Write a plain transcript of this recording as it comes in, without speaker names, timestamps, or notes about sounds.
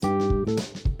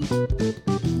Good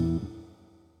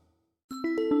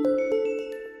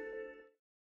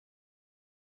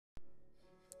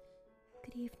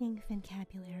evening,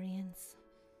 Fincabularians.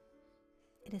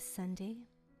 It is Sunday,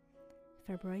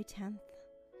 February 10th,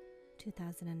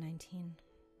 2019.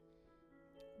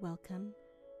 Welcome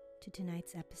to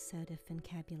tonight's episode of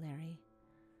Fincabulary,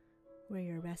 where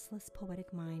your restless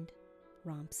poetic mind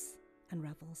romps and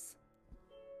revels.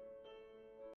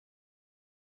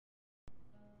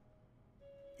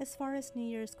 As far as New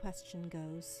Year's question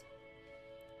goes,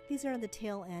 these are on the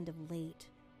tail end of late,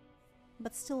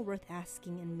 but still worth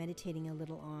asking and meditating a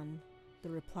little on the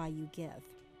reply you give.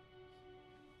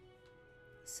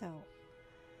 So,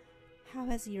 how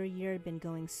has your year been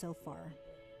going so far?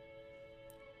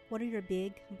 What are your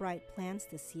big, bright plans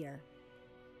this year?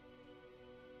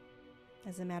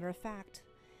 As a matter of fact,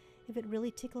 if it really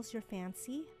tickles your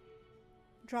fancy,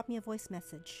 drop me a voice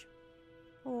message,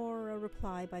 or a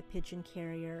reply by pigeon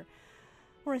carrier,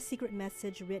 or a secret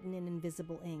message written in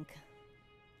invisible ink.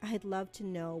 I'd love to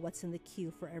know what's in the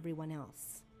queue for everyone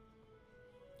else.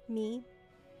 Me,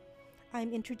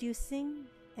 I'm introducing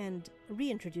and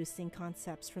reintroducing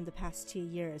concepts from the past 2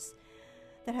 years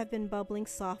that have been bubbling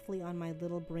softly on my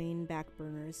little brain back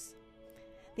burners.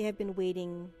 They have been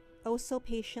waiting, oh so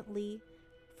patiently,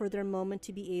 for their moment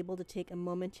to be able to take a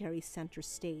momentary center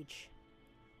stage.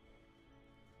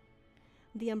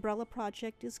 The Umbrella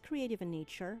Project is creative in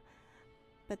nature,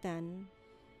 but then,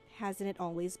 hasn't it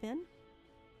always been?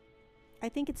 I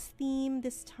think its theme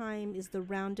this time is the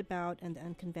roundabout and the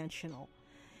unconventional,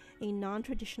 a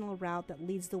non-traditional route that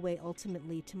leads the way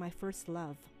ultimately to my first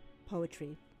love,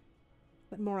 poetry.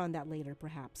 But more on that later,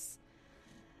 perhaps.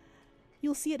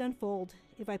 You'll see it unfold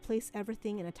if I place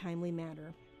everything in a timely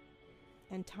manner,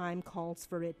 and time calls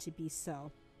for it to be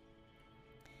so.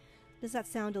 Does that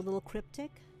sound a little cryptic?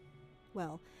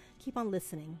 Well, keep on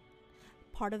listening.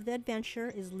 Part of the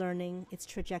adventure is learning its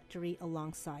trajectory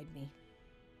alongside me.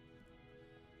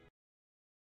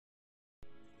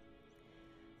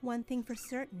 One thing for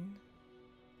certain,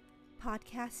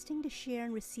 podcasting to share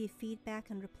and receive feedback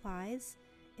and replies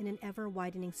in an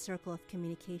ever-widening circle of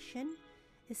communication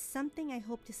is something I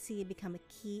hope to see become a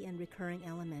key and recurring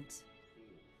element.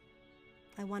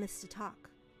 I want us to talk,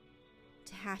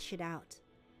 to hash it out,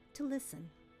 to listen,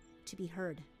 to be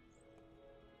heard.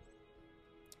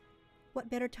 What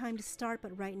better time to start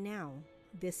but right now,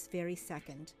 this very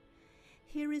second?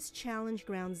 Here is Challenge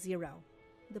Ground Zero,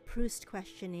 the Proust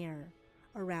Questionnaire,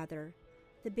 or rather,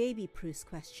 the Baby Proust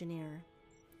Questionnaire.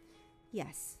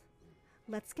 Yes,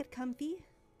 let's get comfy,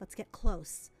 let's get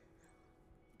close,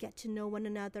 get to know one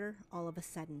another all of a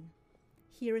sudden.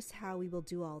 Here is how we will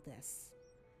do all this.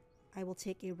 I will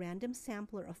take a random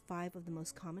sampler of 5 of the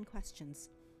most common questions,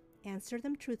 answer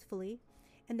them truthfully,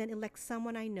 and then elect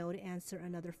someone I know to answer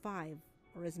another 5,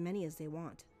 or as many as they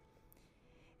want,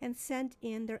 and send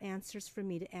in their answers for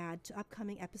me to add to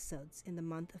upcoming episodes in the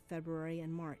month of February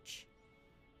and March.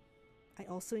 I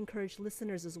also encourage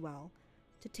listeners as well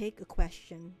to take a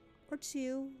question or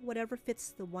 2, whatever fits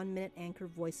the 1-minute anchor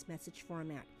voice message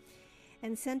format,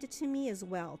 and send it to me as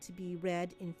well to be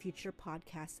read in future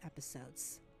podcast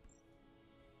episodes.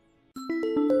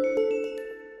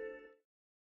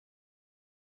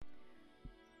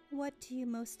 What do you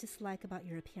most dislike about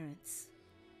your appearance?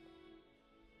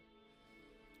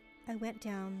 I went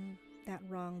down that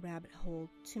wrong rabbit hole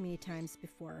too many times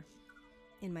before,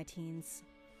 in my teens,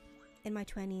 in my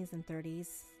 20s and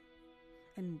 30s,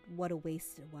 and what a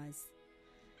waste it was.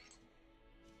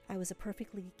 I was a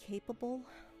perfectly capable,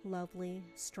 lovely,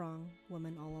 strong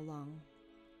woman all along.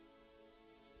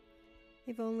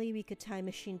 If only we could time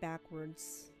machine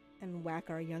backwards and whack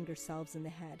our younger selves in the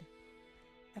head.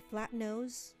 A flat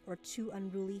nose or too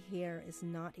unruly hair is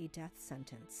not a death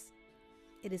sentence.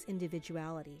 It is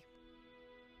individuality.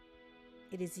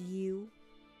 It is you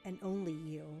and only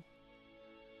you.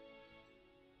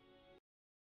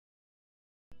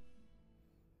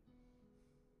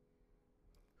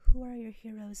 Who are your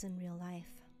heroes in real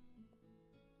life?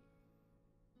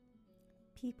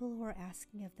 People who are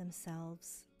asking of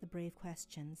themselves the brave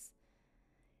questions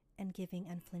and giving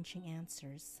unflinching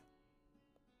answers.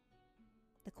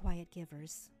 The quiet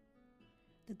givers,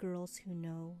 the girls who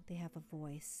know they have a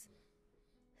voice,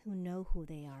 who know who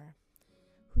they are,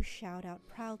 who shout out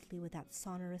proudly with that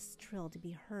sonorous trill to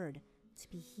be heard, to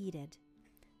be heeded.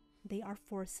 They are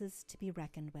forces to be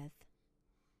reckoned with.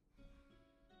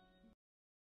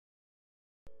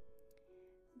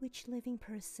 Which living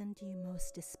person do you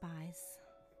most despise?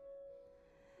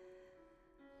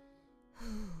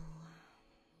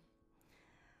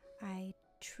 I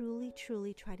truly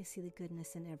try to see the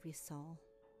goodness in every soul.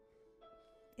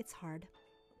 It's hard.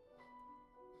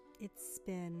 it's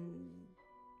been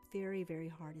very, very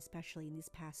hard, especially in these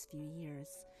past few years,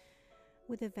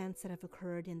 with events that have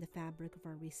occurred in the fabric of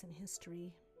our recent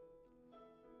history.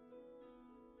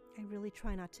 I really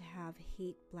try not to have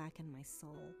hate blacken my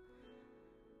soul,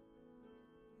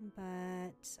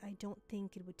 but I don't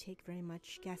think it would take very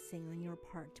much guessing on your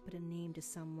part to put a name to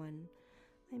someone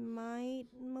I might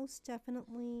most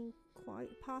definitely, quite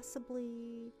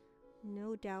possibly,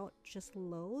 no doubt, just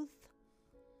loathe.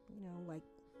 Like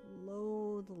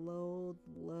loathe, loathe,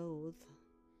 loathe.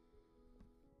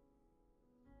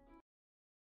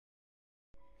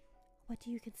 What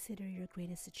do you consider your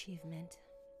greatest achievement?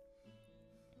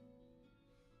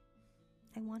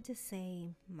 I want to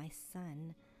say my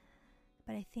son,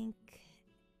 but I think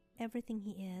everything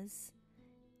he is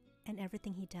and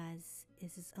everything he does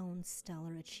is his own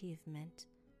stellar achievement,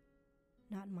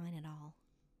 not mine at all.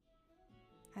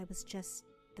 I was just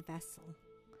the vessel.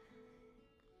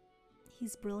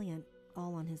 He's brilliant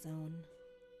all on his own,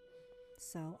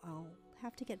 so I'll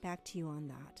have to get back to you on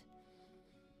that.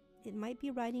 It might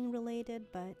be writing related,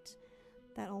 but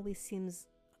that always seems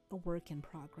a work in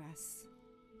progress.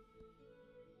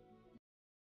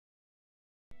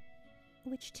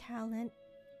 Which talent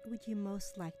would you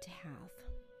most like to have?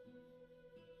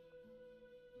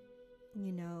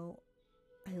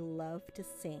 I love to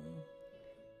sing.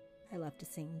 I love to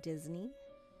sing Disney.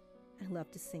 I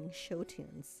love to sing show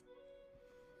tunes.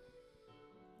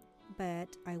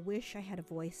 But I wish I had a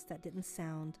voice that didn't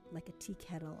sound like a tea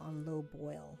kettle on low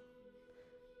boil.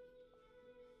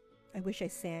 I wish I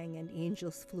sang and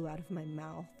angels flew out of my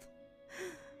mouth.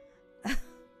 That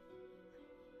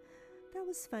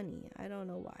was funny. I don't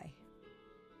know why.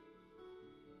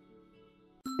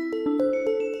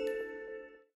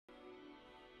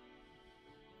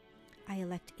 I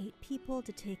elect 8 people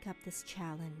to take up this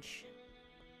challenge.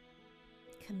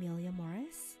 Camelia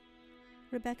Morris,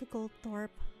 Rebecca Goldthorpe,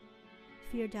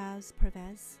 Firdaus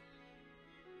Pervez,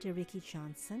 Deriki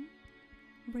Johnson,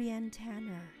 Brienne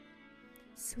Tanner,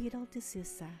 Sweetal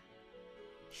D'Souza,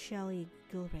 Shelley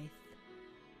Gilraith,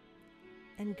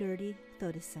 and Gertie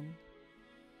Thodison.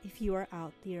 If you are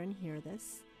out there and hear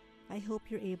this, I hope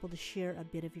you're able to share a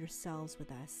bit of yourselves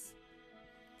with us.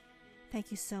 Thank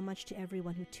you so much to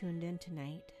everyone who tuned in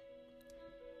tonight.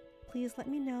 Please let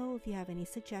me know if you have any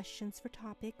suggestions for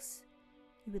topics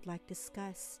you would like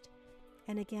discussed.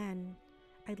 And again,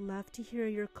 I'd love to hear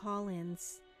your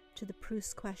call-ins to the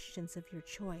Proust questions of your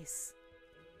choice.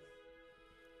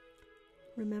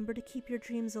 Remember to keep your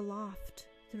dreams aloft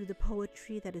through the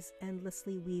poetry that is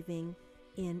endlessly weaving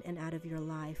in and out of your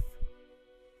life.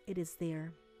 It is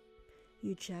there.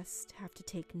 You just have to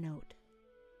take note.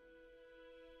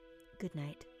 Good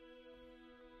night.